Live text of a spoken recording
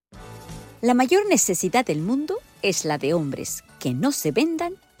La mayor necesidad del mundo es la de hombres que no se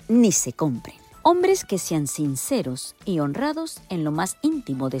vendan ni se compren. Hombres que sean sinceros y honrados en lo más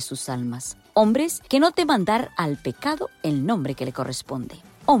íntimo de sus almas. Hombres que no teman dar al pecado el nombre que le corresponde.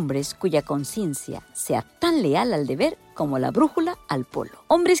 Hombres cuya conciencia sea tan leal al deber como la brújula al polo.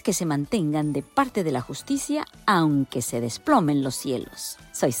 Hombres que se mantengan de parte de la justicia aunque se desplomen los cielos.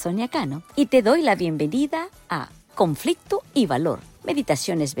 Soy Sonia Cano y te doy la bienvenida a Conflicto y Valor.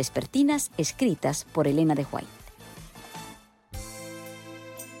 Meditaciones vespertinas escritas por Elena de White.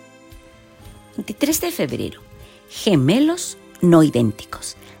 23 de febrero. Gemelos no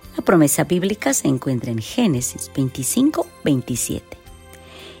idénticos. La promesa bíblica se encuentra en Génesis 25-27.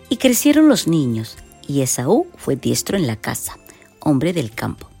 Y crecieron los niños, y Esaú fue diestro en la casa, hombre del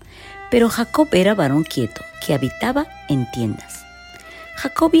campo. Pero Jacob era varón quieto, que habitaba en tiendas.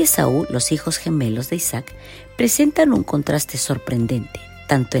 Jacob y Esaú, los hijos gemelos de Isaac, presentan un contraste sorprendente,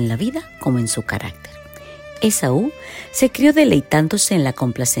 tanto en la vida como en su carácter. Esaú se crió deleitándose en la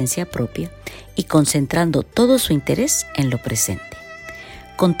complacencia propia y concentrando todo su interés en lo presente.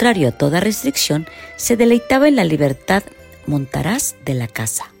 Contrario a toda restricción, se deleitaba en la libertad montaraz de la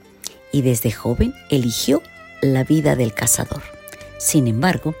caza y desde joven eligió la vida del cazador. Sin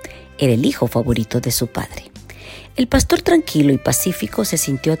embargo, era el hijo favorito de su padre. El pastor tranquilo y pacífico se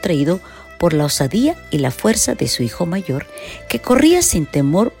sintió atraído por la osadía y la fuerza de su hijo mayor, que corría sin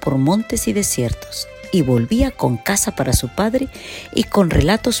temor por montes y desiertos, y volvía con caza para su padre y con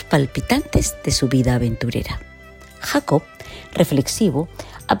relatos palpitantes de su vida aventurera. Jacob, reflexivo,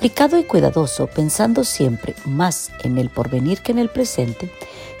 aplicado y cuidadoso, pensando siempre más en el porvenir que en el presente,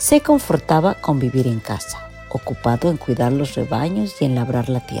 se confortaba con vivir en casa, ocupado en cuidar los rebaños y en labrar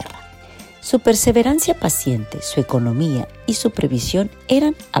la tierra. Su perseverancia paciente, su economía y su previsión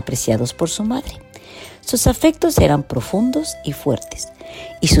eran apreciados por su madre. Sus afectos eran profundos y fuertes,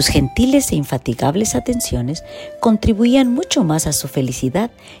 y sus gentiles e infatigables atenciones contribuían mucho más a su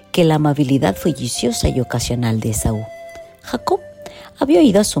felicidad que la amabilidad bulliciosa y ocasional de Esaú. Jacob había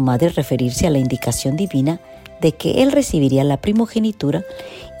oído a su madre referirse a la indicación divina de que él recibiría la primogenitura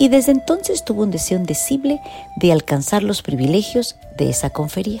y desde entonces tuvo un deseo indecible de alcanzar los privilegios de esa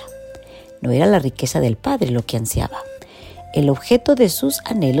confería. No era la riqueza del padre lo que ansiaba. El objeto de sus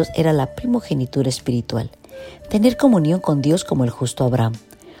anhelos era la primogenitura espiritual, tener comunión con Dios como el justo Abraham,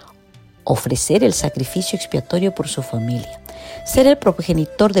 ofrecer el sacrificio expiatorio por su familia, ser el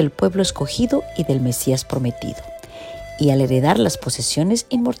progenitor del pueblo escogido y del Mesías prometido, y al heredar las posesiones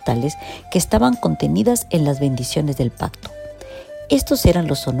inmortales que estaban contenidas en las bendiciones del pacto. Estos eran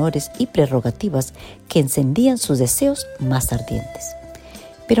los honores y prerrogativas que encendían sus deseos más ardientes.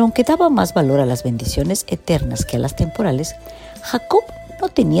 Pero aunque daba más valor a las bendiciones eternas que a las temporales, Jacob no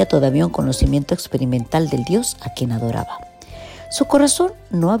tenía todavía un conocimiento experimental del Dios a quien adoraba. Su corazón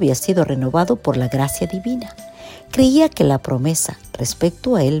no había sido renovado por la gracia divina. Creía que la promesa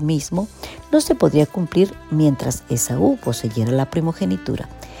respecto a él mismo no se podría cumplir mientras Esaú poseyera la primogenitura,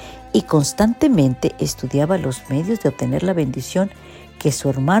 y constantemente estudiaba los medios de obtener la bendición que su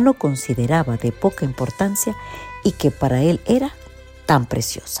hermano consideraba de poca importancia y que para él era tan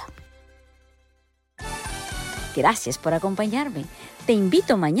preciosa. Gracias por acompañarme. Te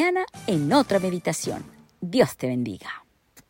invito mañana en otra meditación. Dios te bendiga.